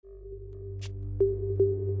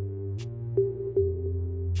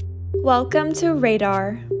Welcome to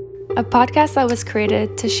Radar, a podcast that was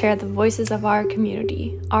created to share the voices of our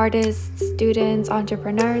community, artists, students,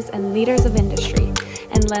 entrepreneurs, and leaders of industry,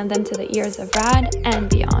 and lend them to the ears of RAD and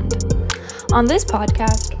beyond. On this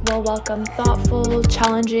podcast, we'll welcome thoughtful,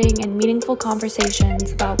 challenging, and meaningful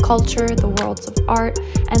conversations about culture, the worlds of art,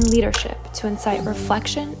 and leadership to incite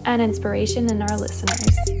reflection and inspiration in our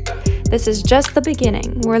listeners. This is just the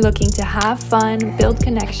beginning. We're looking to have fun, build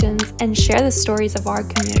connections, and share the stories of our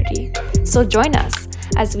community. So join us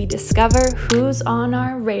as we discover who's on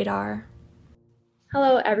our radar.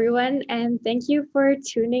 Hello, everyone, and thank you for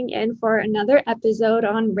tuning in for another episode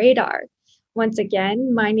on Radar. Once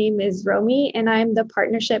again, my name is Romy, and I'm the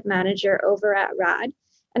Partnership Manager over at RAD,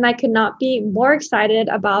 and I could not be more excited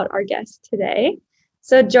about our guest today.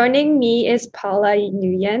 So joining me is Paula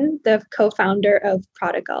Nguyen, the co-founder of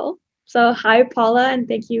Pradegal. So hi, Paula, and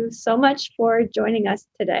thank you so much for joining us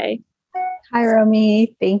today. Hi,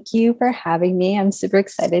 Romy. Thank you for having me. I'm super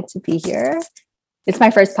excited to be here. It's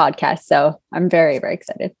my first podcast, so I'm very, very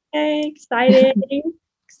excited. Hey, exciting.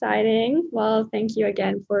 Well, thank you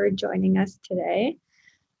again for joining us today.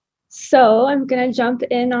 So I'm going to jump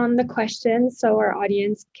in on the questions so our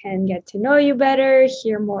audience can get to know you better,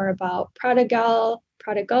 hear more about Pradegal,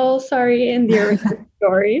 and the origin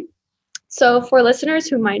story. So for listeners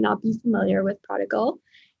who might not be familiar with Pradegal,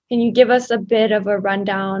 can you give us a bit of a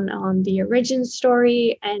rundown on the origin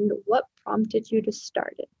story and what prompted you to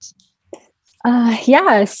start it?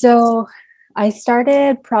 So I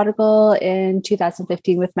started Pradegal in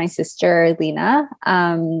 2015 with my sister, Lena.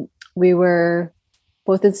 We were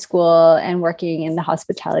both in school and working in the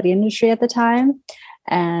hospitality industry at the time.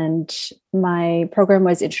 And my program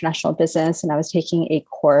was international business, and I was taking a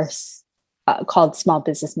course called Small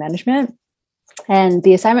Business Management. And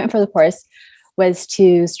the assignment for the course was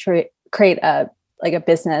to create a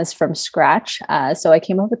business from scratch. So I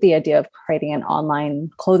came up with the idea of creating an online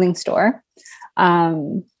clothing store.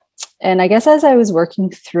 And I guess as I was working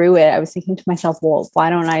through it, I was thinking to myself, well, why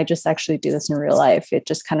don't I just actually do this in real life? It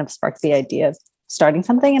just kind of sparked the idea of starting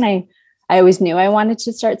something. And I always knew I wanted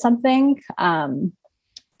to start something,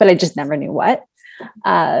 but I just never knew what.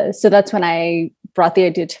 So that's when I brought the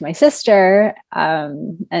idea to my sister,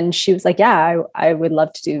 and she was like, yeah, I would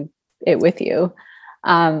love to do it with you.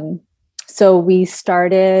 So we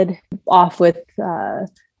started off with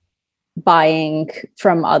buying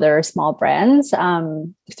from other small brands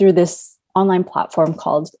through this online platform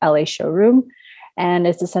called LA Showroom. And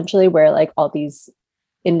it's essentially where like all these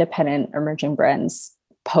independent emerging brands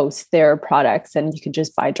post their products, and you can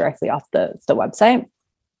just buy directly off the website.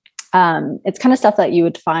 It's kind of stuff that you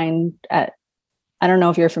would find at, I don't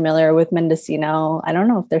know if you're familiar with Mendocino. I don't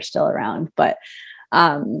know if they're still around, but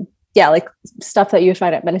like stuff that you would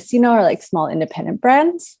find at Mendocino or like small independent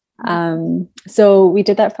brands. So we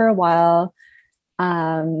did that for a while.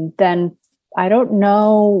 Then I don't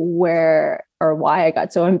know where or why I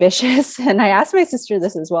got so ambitious. And I asked my sister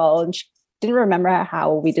this as well, and she didn't remember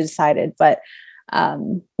how we decided, but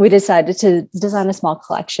we decided to design a small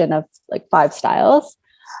collection of like 5 styles.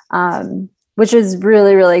 Which was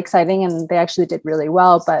really, really exciting. And they actually did really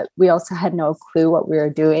well, but we also had no clue what we were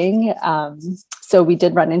doing. So we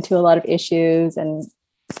did run into a lot of issues and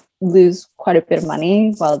lose quite a bit of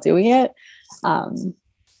money while doing it.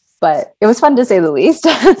 But it was fun to say the least.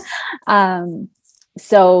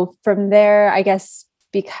 So from there, I guess,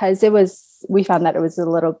 because we found that it was a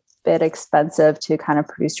little bit expensive to kind of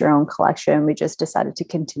produce your own collection, we just decided to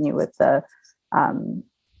continue with the,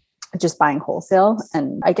 just buying wholesale.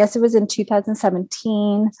 And I guess it was in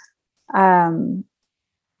 2017,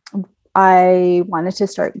 I wanted to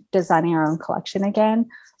start designing our own collection again.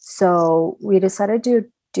 So we decided to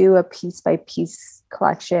do a piece by piece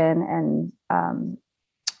collection and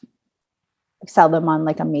sell them on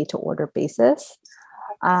like a made to order basis.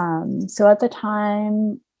 So at the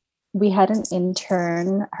time we had an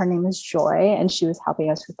intern, her name is Joy, and she was helping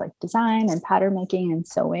us with like design and pattern making and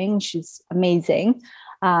sewing. She's amazing.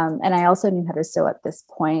 And I also knew how to sew at this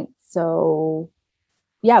point. So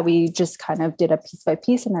yeah, we just kind of did a piece by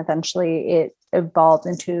piece, and eventually it evolved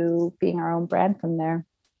into being our own brand from there.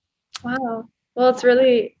 Wow. Well, it's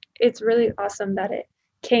really awesome that it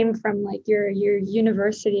came from like your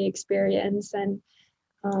university experience, and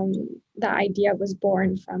the idea was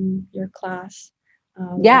born from your class.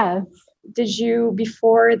 Did you,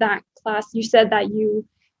 before that class, you said that you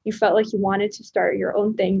felt like you wanted to start your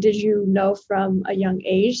own thing. Did you know from a young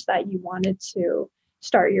age that you wanted to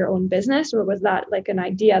start your own business, or was that like an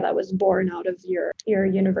idea that was born out of your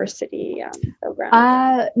university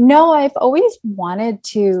program? No, I've always wanted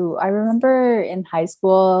to. I remember in high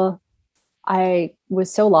school, I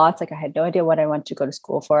was so lost. Like I had no idea what I wanted to go to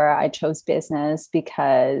school for. I chose business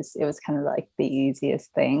because it was kind of like the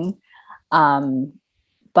easiest thing. Um,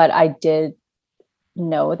 but I did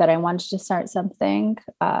know that I wanted to start something.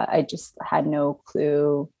 I just had no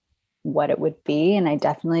clue what it would be. And I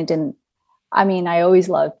definitely didn't. I mean, I always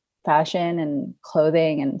loved fashion and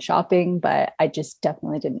clothing and shopping, but I just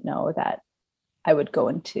definitely didn't know that I would go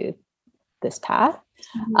into this path.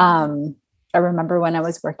 I remember when I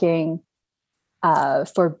was working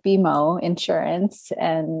for BMO insurance,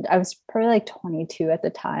 and I was probably like 22 at the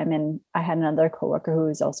time, and I had another coworker who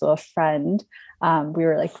was also a friend. We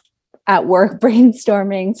were like at work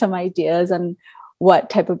brainstorming some ideas on what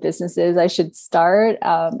type of businesses I should start,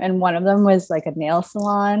 and one of them was like a nail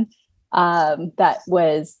salon that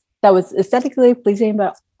was aesthetically pleasing,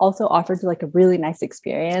 but also offered like a really nice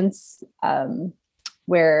experience.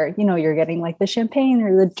 Where, you know, you're getting like the champagne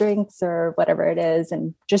or the drinks or whatever it is,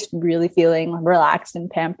 and just really feeling relaxed and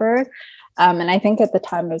pampered. And I think at the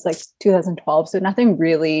time it was like 2012, so nothing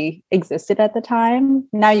really existed at the time.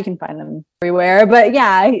 Now you can find them everywhere, but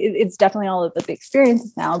yeah, it's definitely all of the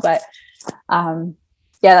experiences now. But yeah,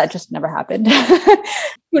 that just never happened.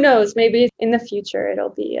 Who knows? Maybe in the future it'll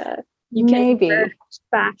be you can maybe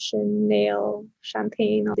fashion, nail,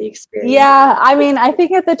 champagne, all the experience. Yeah, I mean, I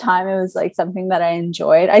think at the time it was like something that I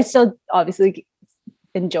enjoyed. I still obviously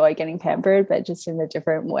enjoy getting pampered, but just in a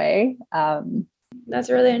different way. That's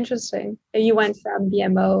really interesting. You went from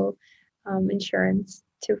BMO insurance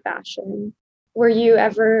to fashion. Were you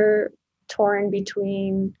ever torn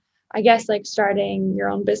between, I guess, like starting your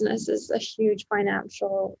own business is a huge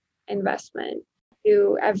financial investment.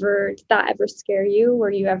 Did that ever scare you?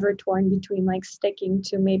 Were you ever torn between like sticking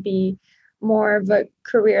to maybe more of a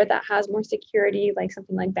career that has more security, like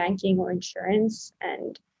something like banking or insurance?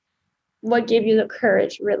 And what gave you the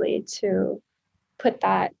courage really to put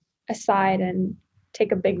that aside and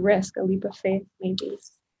take a big risk, a leap of faith, maybe?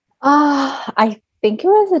 I think it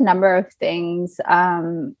was a number of things.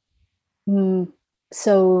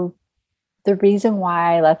 So the reason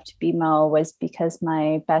why I left BMO was because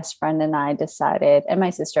my best friend and I decided, and my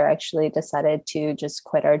sister actually decided to just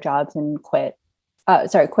quit our jobs and quit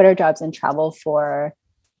our jobs and travel for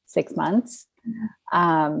 6 months.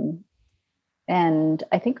 And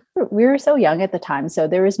I think we were so young at the time, so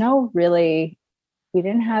there was we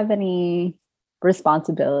didn't have any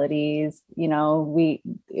responsibilities. You know,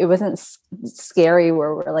 it wasn't scary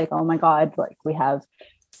where we're like, oh my God, like we have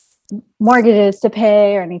mortgages to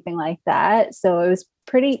pay or anything like that. So it was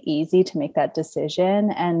pretty easy to make that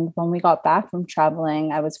decision. And when we got back from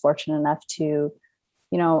traveling, I was fortunate enough to,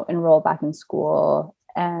 you know, enroll back in school,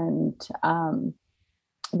 and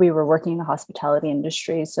we were working in the hospitality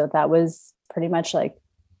industry. So that was pretty much like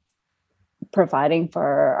providing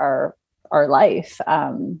for our life.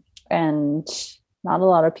 And not a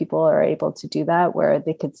lot of people are able to do that, where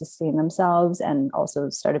they could sustain themselves and also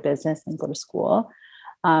start a business and go to school.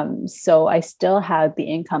 So I still had the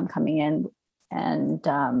income coming in, and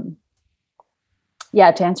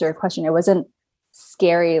yeah, to answer your question, it wasn't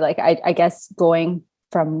scary. Like I guess going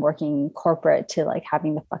from working corporate to like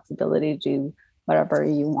having the flexibility to do whatever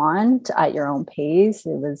you want at your own pace,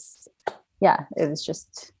 it was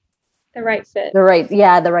just the right fit. The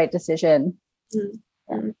right decision.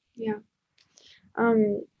 Mm-hmm. Yeah.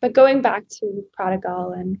 But going back to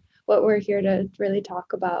Pradegal and what we're here to really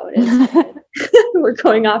talk about is we're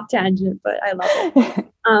going off tangent, but I love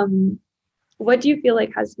it. What do you feel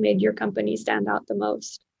like has made your company stand out the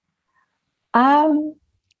most?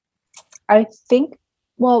 I think,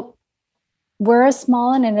 well, we're a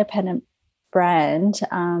small and independent brand,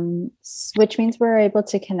 which means we're able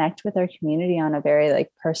to connect with our community on a very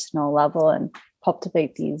like personal level and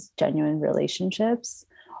cultivate these genuine relationships.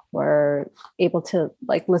 We're able to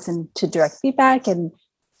like listen to direct feedback and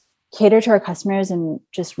cater to our customers and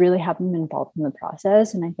just really have them involved in the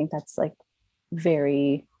process. And I think that's like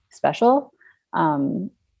very special.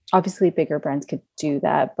 Obviously bigger brands could do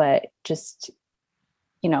that, but just,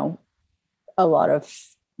 you know,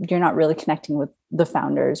 you're not really connecting with the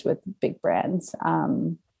founders with big brands.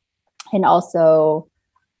 And also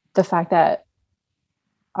the fact that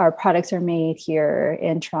our products are made here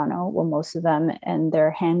in Toronto, well, most of them, and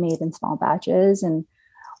they're handmade in small batches. And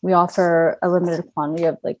we offer a limited quantity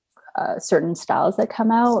of like certain styles that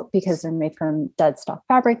come out because they're made from dead stock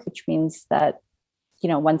fabric, which means that, you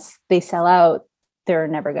know, once they sell out, they're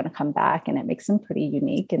never going to come back, and it makes them pretty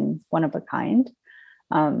unique and one of a kind.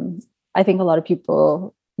 I think a lot of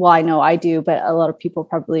people, well, I know I do, but a lot of people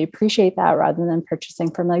probably appreciate that rather than purchasing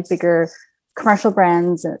from like bigger commercial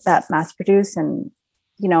brands that mass produce, and,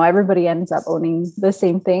 you know, everybody ends up owning the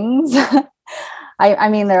same things. I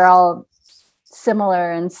mean, they're all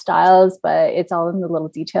similar in styles, but it's all in the little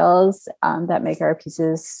details that make our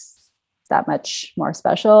pieces that much more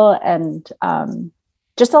special. And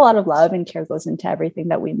just a lot of love and care goes into everything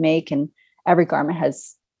that we make, and every garment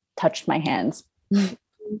has touched my hands.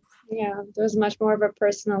 Yeah, there's much more of a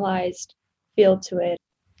personalized feel to it.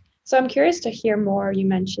 So I'm curious to hear more. You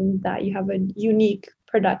mentioned that you have a unique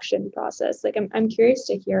production process. Like I'm curious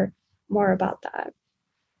to hear more about that.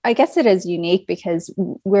 I guess it is unique because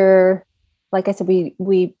we're, like I said,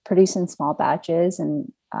 we produce in small batches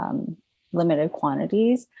and limited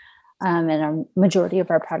quantities. And our majority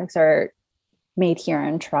of our products are made here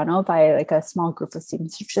in Toronto by like a small group of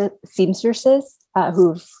seamstresses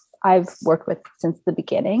who I've worked with since the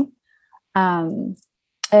beginning.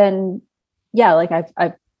 And yeah, like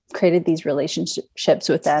I've created these relationships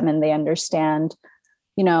with them, and they understand,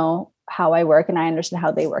 you know, how I work, and I understand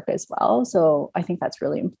how they work as well. So I think that's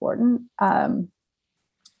really important.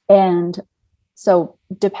 And so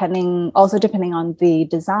depending on the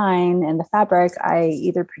design and the fabric, I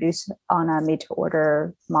either produce on a made to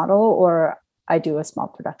order model, or I do a small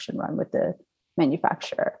production run with the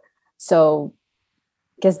manufacturer. So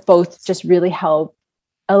I guess both just really help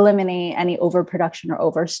eliminate any overproduction or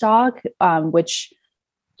overstock, which,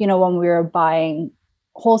 you know, when we were buying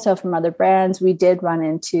wholesale from other brands, we did run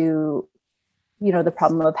into, you know, the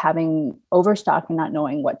problem of having overstock and not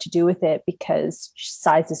knowing what to do with it because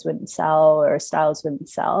sizes wouldn't sell or styles wouldn't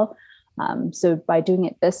sell. So by doing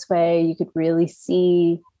it this way, you could really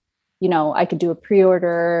see, you know, I could do a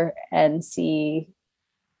pre-order and see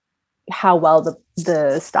how well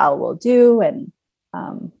the style will do. And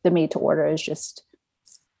the made to order is just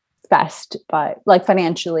best, but like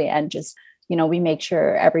financially, and just, you know, we make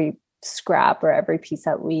sure every scrap or every piece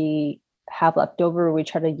that we have left over, we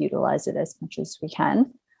try to utilize it as much as we can.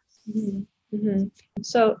 Mm-hmm. Mm-hmm.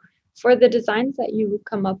 So for the designs that you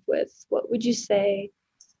come up with, what would you say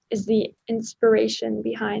is the inspiration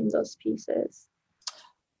behind those pieces?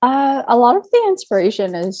 A lot of the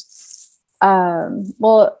inspiration is,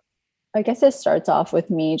 well, I guess it starts off with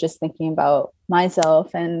me just thinking about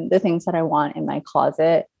myself and the things that I want in my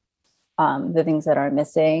closet, the things that are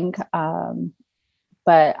missing.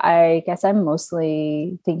 But I guess I'm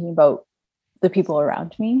mostly thinking about the people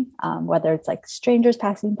around me, whether it's like strangers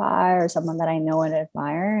passing by or someone that I know and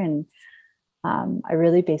admire. And I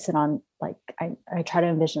really base it on like, I try to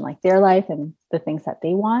envision like their life and the things that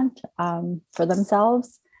they want for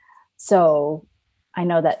themselves. So I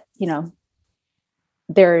know that, you know,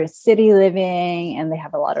 they're city living and they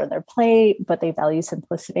have a lot on their plate, but they value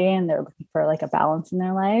simplicity and they're looking for like a balance in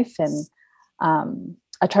their life. And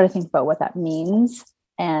I try to think about what that means.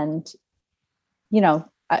 And, you know,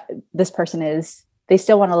 this person they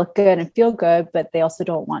still want to look good and feel good, but they also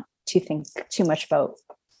don't want to think too much about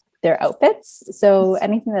their outfits. So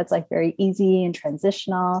anything that's like very easy and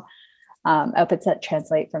transitional, outfits that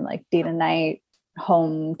translate from like day to night,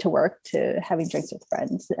 home to work, to having drinks with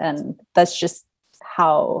friends. And that's just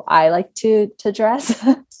how I like to dress.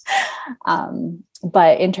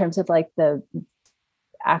 But in terms of like the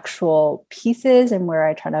actual pieces and where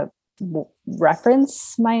I try to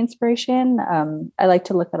reference my inspiration, I like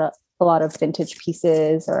to look at a lot of vintage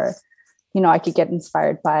pieces, or, you know, I could get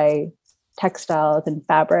inspired by textiles and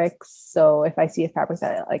fabrics. So if I see a fabric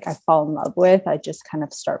that like I fall in love with, I just kind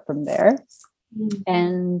of start from there. Mm-hmm.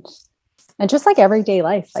 And just like everyday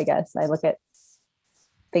life, I guess I look at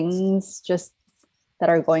things just that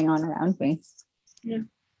are going on around me. Yeah,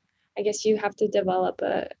 I guess you have to develop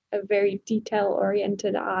a very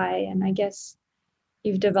detail-oriented eye, and I guess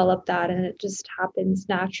you've developed that, and it just happens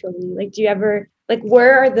naturally. Like, do you ever, like,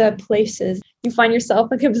 where are the places you find yourself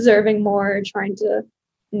like observing more, trying to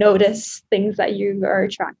notice things that you are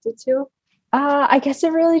attracted to? I guess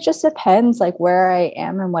it really just depends, like where I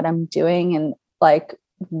am and what I'm doing, and like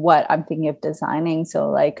what I'm thinking of designing. So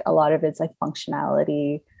like a lot of it's like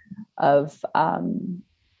functionality of,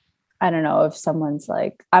 I don't know, if someone's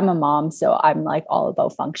like, I'm a mom, so I'm like all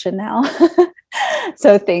about function now.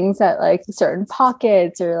 So things that like certain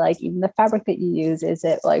pockets, or like even the fabric that you use, is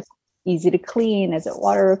it like easy to clean? Is it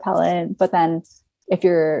water repellent? But then if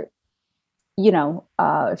you're, you know,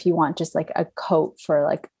 if you want just like a coat for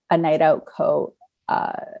like a night out coat,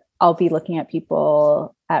 I'll be looking at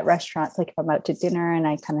people at restaurants, like if I'm out to dinner, and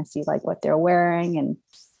I kind of see like what they're wearing, and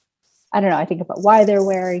I don't know, I think about why they're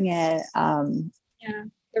wearing it.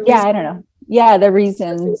 Yeah, I don't know. Yeah, the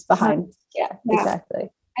reasons behind. Yeah, exactly.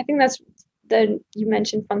 I think that's you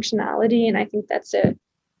mentioned functionality, and I think that's a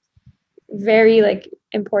very like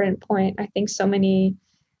important point. I think so many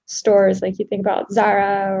stores, like you think about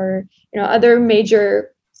Zara or, you know, other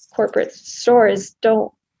major corporate stores,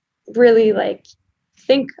 don't really like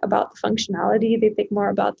think about the functionality. They think more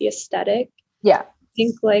about the aesthetic. Yeah. I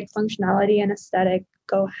think like functionality and aesthetic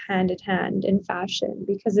go hand in hand in fashion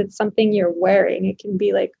because it's something you're wearing. It can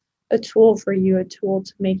be like a tool for you, a tool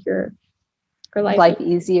to make your life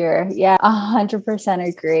easier. Yeah, 100%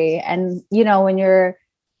 agree. And, when you're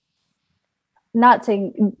not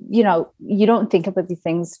saying, you don't think about these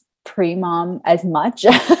things pre-mom as much.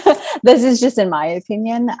 This is just in my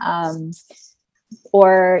opinion.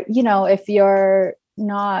 Or, if you're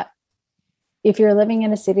living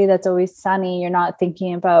in a city that's always sunny, you're not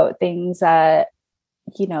thinking about things that,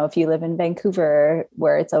 if you live in Vancouver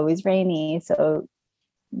where it's always rainy. So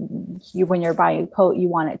when you're buying a coat, you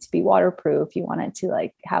want it to be waterproof. You want it to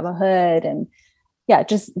like have a hood and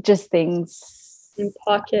just things in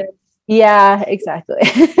pockets. Yeah, exactly.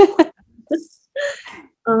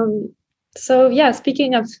 So yeah,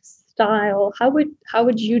 speaking of style, how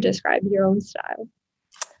would you describe your own style?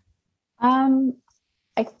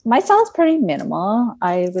 My style is pretty minimal,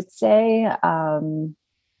 I would say. I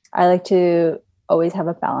like to always have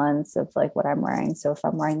a balance of like what I'm wearing. So if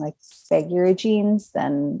I'm wearing like baggier jeans,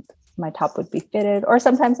 then my top would be fitted, or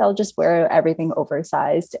sometimes I'll just wear everything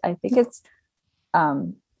oversized. I think it's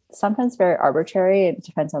sometimes very arbitrary. It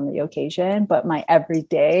depends on the occasion, but my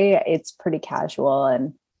everyday, it's pretty casual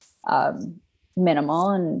and minimal,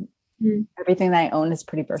 and everything that I own is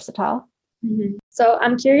pretty versatile. Mm-hmm. So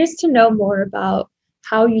I'm curious to know more about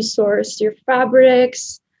how you source your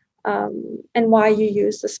fabrics, and why you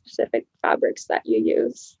use the specific fabrics that you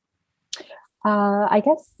use. I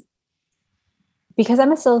guess because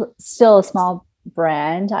I'm still a small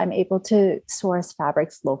brand, I'm able to source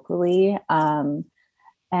fabrics locally.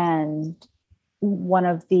 And one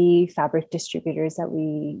of the fabric distributors that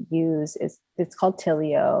we use it's called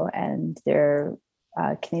Tilio, and they're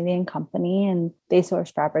a Canadian company, and they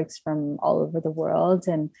source fabrics from all over the world.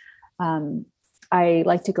 And I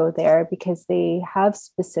like to go there because they have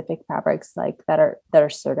specific fabrics like that are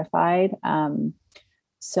certified.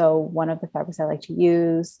 So one of the fabrics I like to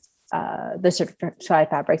use, the certified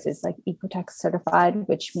fabrics, is like Ecotex certified,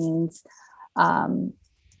 which means,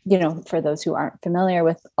 for those who aren't familiar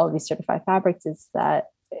with all these certified fabrics, is that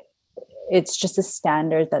it's just a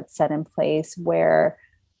standard that's set in place where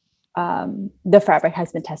the fabric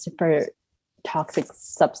has been tested for toxic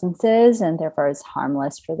substances and therefore is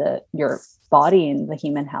harmless for your body and the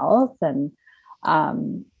human health. And a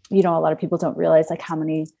lot of people don't realize like how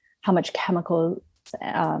much chemical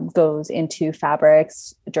goes into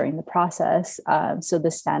fabrics during the process. So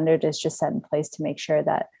the standard is just set in place to make sure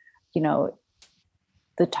that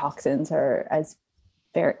the toxins are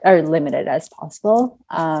are limited as possible.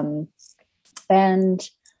 And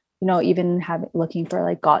even looking for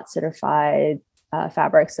like GOTS certified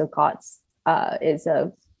fabrics. So GOTS is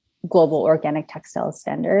a global organic textile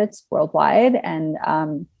standards worldwide, and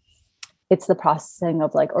it's the processing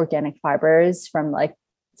of like organic fibers from like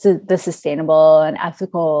the sustainable and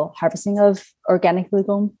ethical harvesting of organic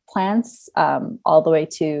legume plants, all the way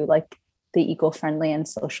to like the eco-friendly and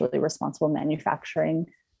socially responsible manufacturing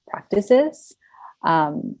practices.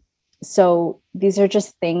 So these are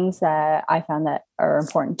just things that I found that are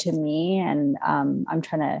important to me, and I'm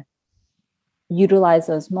trying to utilize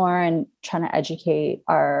those more and trying to educate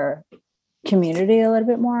our community a little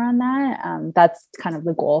bit more on that. That's kind of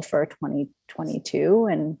the goal for 2022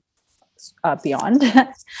 and beyond.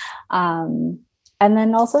 And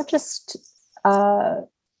then also just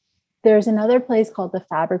there's another place called the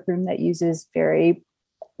Fabric Room that uses very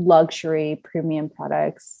luxury premium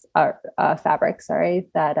fabrics, that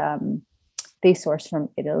they source from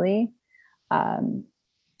Italy.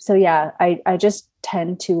 So yeah, I just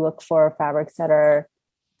tend to look for fabrics that are,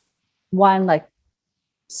 one, like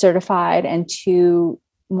certified, and two,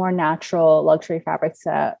 more natural luxury fabrics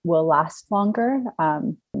that will last longer.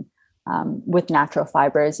 With natural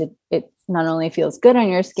fibers, it not only feels good on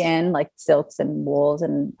your skin, like silks and wools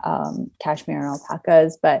and cashmere and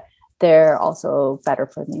alpacas, but they're also better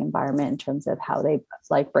for the environment in terms of how they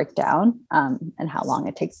like break down, and how long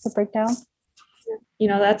it takes to break down.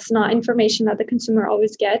 That's not information that the consumer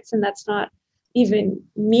always gets, and that's not even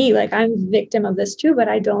me. Like, I'm a victim of this too, but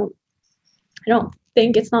I don't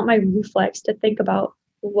think, it's not my reflex to think about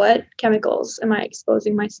what chemicals am I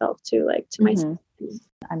exposing myself to, like to my skin.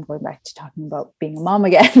 I'm going back to talking about being a mom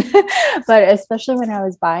again, but especially when I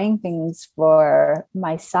was buying things for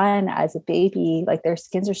my son as a baby, like their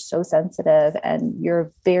skins are so sensitive, and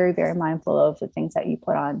you're very, very mindful of the things that you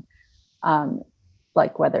put on,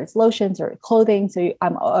 like whether it's lotions or clothing. So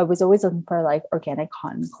I was always looking for like organic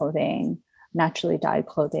cotton clothing, naturally dyed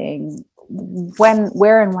clothing,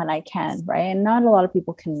 where and when I can, right? And not a lot of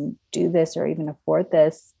people can do this or even afford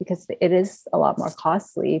this because it is a lot more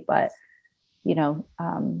costly, but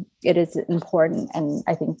it is important. And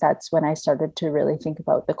I think that's when I started to really think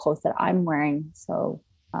about the clothes that I'm wearing. So,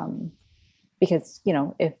 because,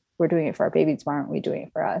 if we're doing it for our babies, why aren't we doing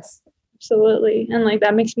it for us? Absolutely. And like,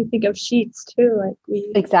 that makes me think of sheets too. Like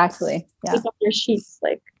exactly. Yeah. Take off your sheets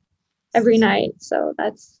like every night. So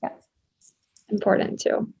that's important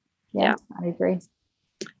too. Yeah, I agree.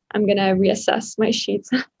 I'm going to reassess my sheets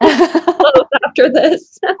after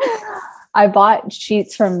this. I bought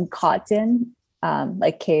sheets from Cotton,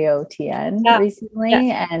 like KOTN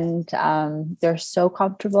recently, and they're so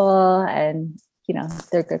comfortable, and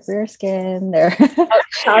they're good for your skin. They're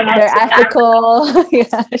they're ethical.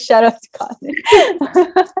 Shout out to Cotton.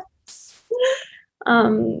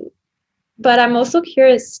 But I'm also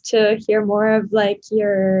curious to hear more of like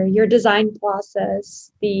your design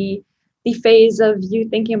process, the phase of you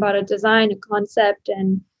thinking about a design, a concept,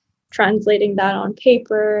 and translating that on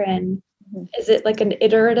paper. And is it like an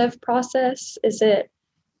iterative process? Is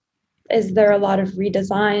there a lot of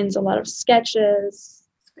redesigns, a lot of sketches?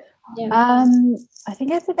 I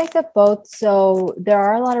think it's a mix of both. So there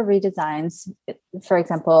are a lot of redesigns. For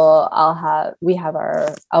example, we have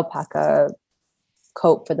our alpaca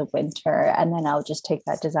coat for the winter, and then I'll just take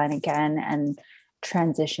that design again and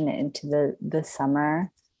transition it into the summer,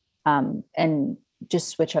 and just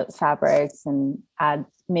switch out the fabrics and add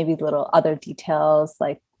maybe little other details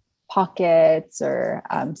like pockets or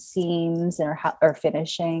seams or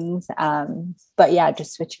finishings. But yeah,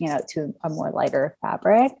 just switching it out to a more lighter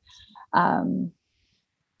fabric. And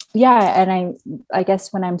I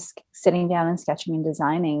guess when I'm sitting down and sketching and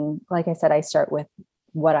designing, like I said, I start with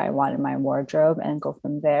what I want in my wardrobe and go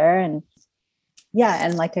from there. And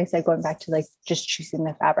and like I said, going back to like just choosing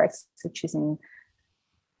the fabrics, so choosing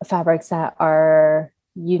fabrics that are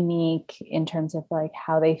unique in terms of like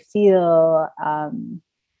how they feel.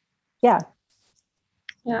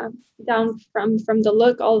 Down from the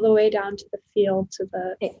look all the way down to the feel, to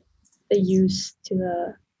the use, to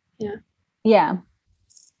the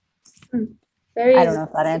Very, I don't know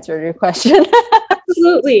if that answered your question.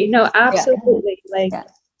 Absolutely. No, absolutely.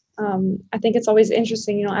 I think it's always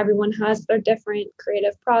interesting, everyone has their different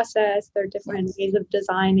creative process, their different ways of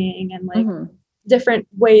designing, and like different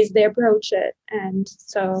ways they approach it. And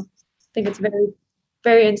so I think it's very,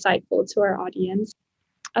 very insightful to our audience.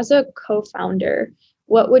 As a co-founder,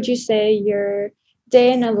 what would you say your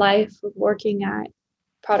day in a life of working at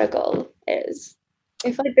Pradegal is?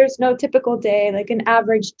 If like there's no typical day, like an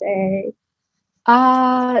average day.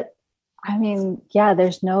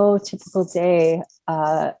 There's no typical day,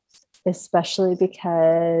 especially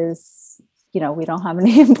because, we don't have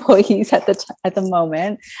any employees at the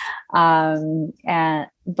moment.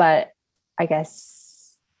 But I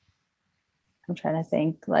guess I'm trying to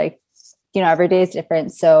think, like, every day is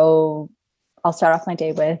different. So I'll start off my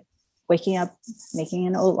day with waking up, making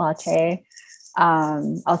an oat latte.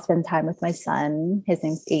 I'll spend time with my son. His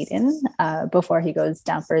name's Aiden, before he goes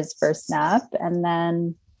down for his first nap. And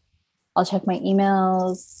then I'll check my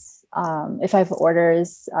emails. If I have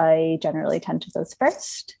orders, I generally tend to those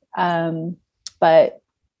first. But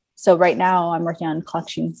so right now I'm working on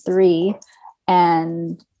collection 3,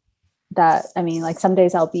 and that, like some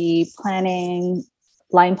days I'll be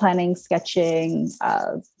line planning, sketching,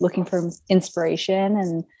 looking for inspiration.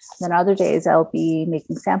 And then other days I'll be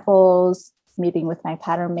making samples, meeting with my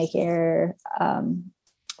pattern maker,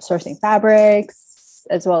 sourcing fabrics,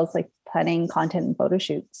 as well as like planning content and photo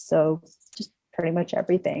shoots. So just pretty much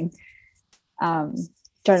everything.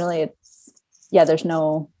 Generally there's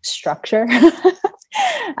no structure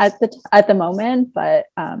at the moment, but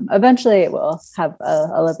eventually it will have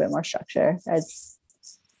a little bit more structure as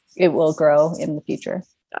it will grow in the future.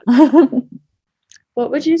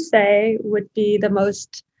 What would you say would be the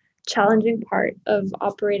most challenging part of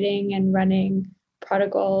operating and running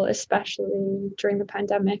Pradegal, especially during the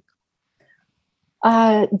pandemic?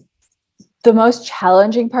 The most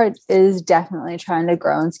challenging part is definitely trying to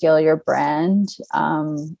grow and scale your brand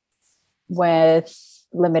with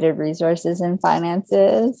limited resources and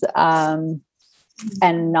finances, and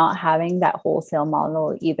not having that wholesale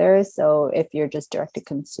model either. So if you're just direct to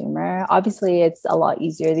consumer, obviously it's a lot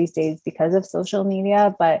easier these days because of social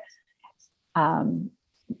media, but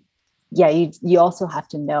you also have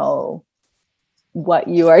to know what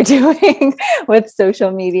you are doing with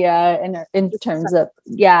social media in terms of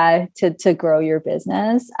to grow your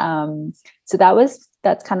business. So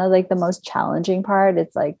that's kind of like the most challenging part.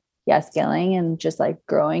 It's like scaling and just like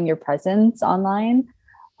growing your presence online,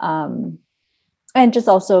 and just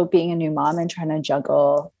also being a new mom and trying to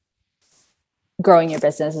juggle growing your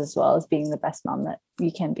business as well as being the best mom that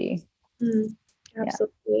you can be.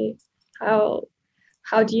 Absolutely. Yeah.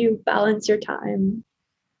 How do you balance your time?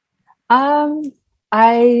 I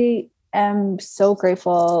am so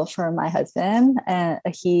grateful for my husband, and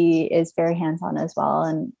he is very hands-on as well,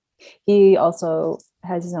 and he also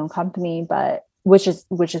has his own company, but which is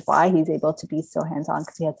why he's able to be so hands-on,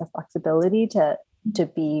 because he has the flexibility to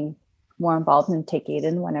be more involved and take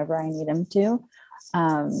Aiden whenever I need him to.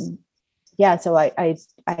 So I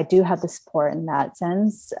do have the support in that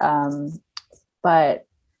sense, but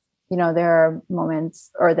there are moments,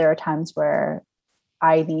 or there are times where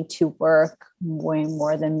I need to work way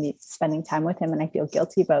more than me spending time with him, and I feel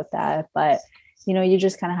guilty about that. But you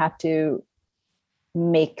just kind of have to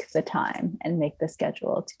make the time and make the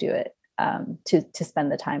schedule to do it, to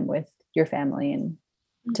spend the time with your family and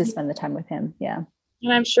to spend the time with him. Yeah.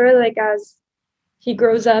 And I'm sure, like, as he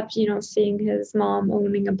grows up, seeing his mom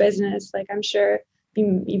owning a business, like, I'm sure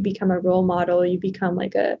you become a role model. You become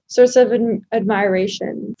like a source of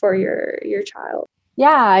admiration for your child.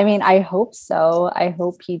 Yeah, I mean, I hope so. I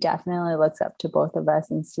hope he definitely looks up to both of us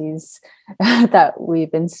and sees that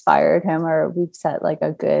we've inspired him, or we've set like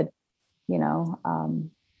a good,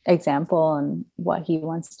 example on what he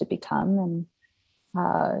wants to become.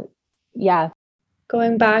 And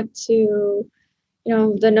Going back to,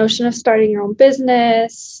 the notion of starting your own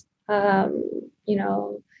business,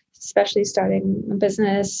 especially starting a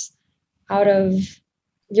business out of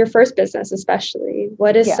your first business, especially,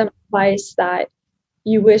 what is some advice that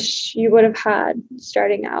you wish you would have had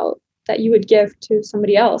starting out that you would give to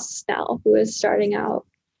somebody else now who is starting out?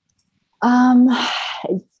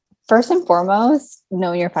 First and foremost,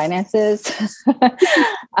 know your finances.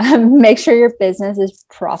 Make sure your business is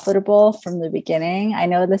profitable from the beginning. I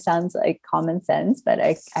know this sounds like common sense, but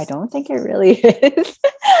I don't think it really is.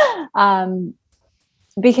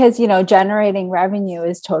 Because, generating revenue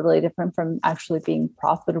is totally different from actually being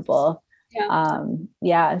profitable.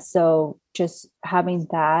 So just having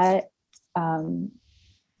that,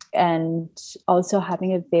 and also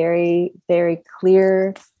having a very, very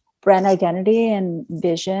clear brand identity and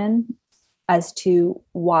vision as to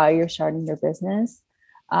why you're starting your business,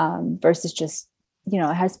 versus just,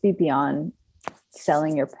 it has to be beyond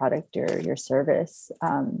selling your product or your service,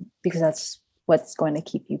 because that's what's going to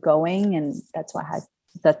keep you going. And that's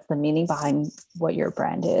the meaning behind what your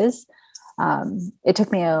brand is. It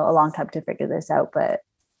took me a long time to figure this out, but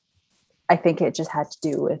I think it just had to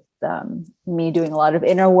do with me doing a lot of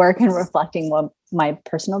inner work and reflecting what my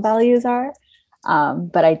personal values are.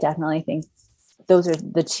 But I definitely think those are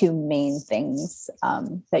the two main things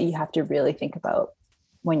that you have to really think about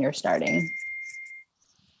when you're starting.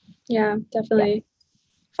 Yeah, definitely. Yeah.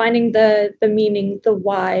 Finding the meaning, the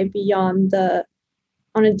why beyond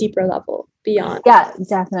on a deeper level beyond. Yeah,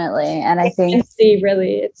 definitely. And I think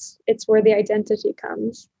really it's where the identity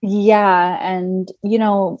comes. Yeah. And,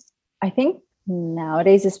 I think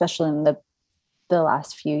nowadays, especially in the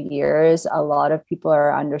last few years, a lot of people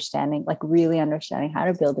are really understanding how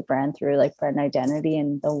to build a brand through like brand identity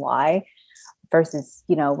and the why, versus,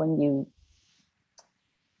 when you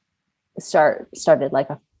started like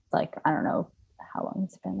I don't know how long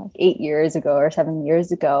it's been, like 8 years ago or 7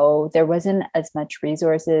 years ago, there wasn't as much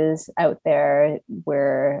resources out there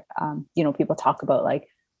where, people talk about like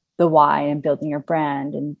the why and building your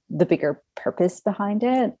brand and the bigger purpose behind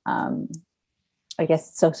it. I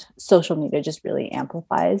guess social media just really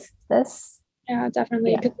amplifies this. Yeah,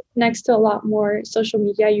 definitely. Because it connects to a lot more social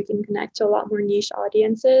media. You can connect to a lot more niche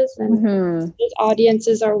audiences, and those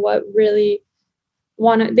audiences are what really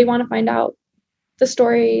want to find out the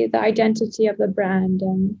story, the identity of the brand.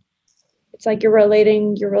 And it's like you're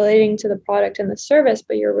relating to the product and the service,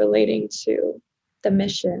 but you're relating to the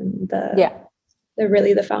mission, the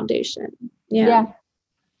really the foundation. Yeah.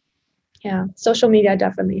 Social media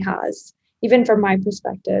definitely has, even from my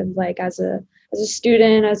perspective, like as a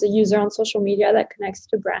student, as a user on social media that connects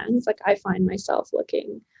to brands, like I find myself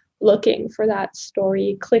looking for that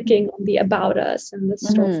story, clicking on the about us and the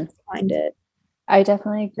story behind it. I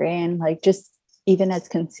definitely agree. And like, just even as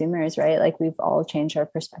consumers, right? Like we've all changed our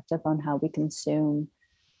perspective on how we consume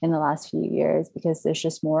in the last few years, because there's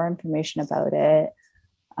just more information about it.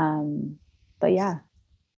 But yeah.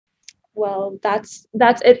 Well, that's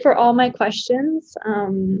it for all my questions.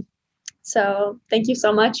 So thank you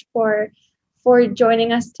so much for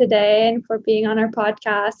joining us today and for being on our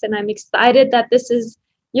podcast. And I'm excited that this is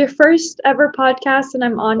your first ever podcast, and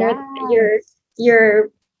I'm honored that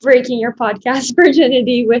you're breaking your podcast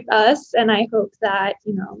virginity with us. And I hope that,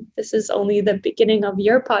 this is only the beginning of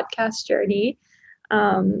your podcast journey.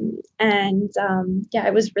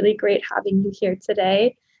 It was really great having you here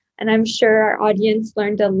today. And I'm sure our audience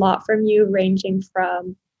learned a lot from you, ranging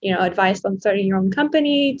from, advice on starting your own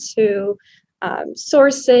company to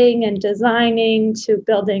sourcing and designing to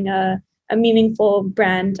building a meaningful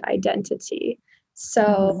brand identity.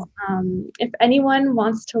 So if anyone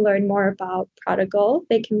wants to learn more about Pradegal,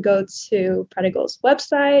 they can go to Pradegal's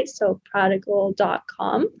website, so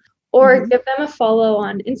pradegal.com, or give them a follow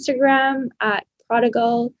on Instagram at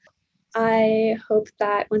Pradegal. I hope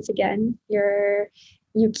that once again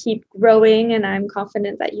you keep growing, and I'm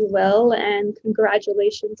confident that you will. And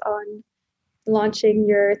congratulations on launching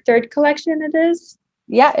your third collection. It is.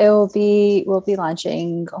 Yeah, we'll be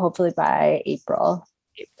launching hopefully by April.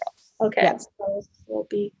 Okay, yeah. So we'll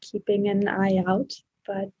be keeping an eye out.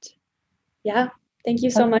 But yeah, thank you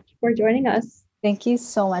so much for joining us. Thank you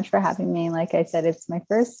so much for having me. Like I said, it's my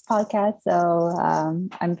first podcast, so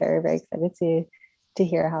I'm very, very excited to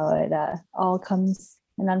hear how it all comes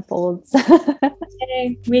and unfolds.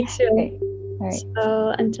 Hey, me too. Okay. All right.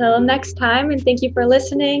 So until next time, and thank you for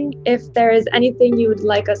listening. If there is anything you would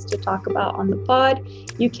like us to talk about on the pod,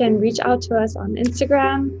 you can reach out to us on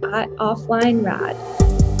Instagram at offlinerad.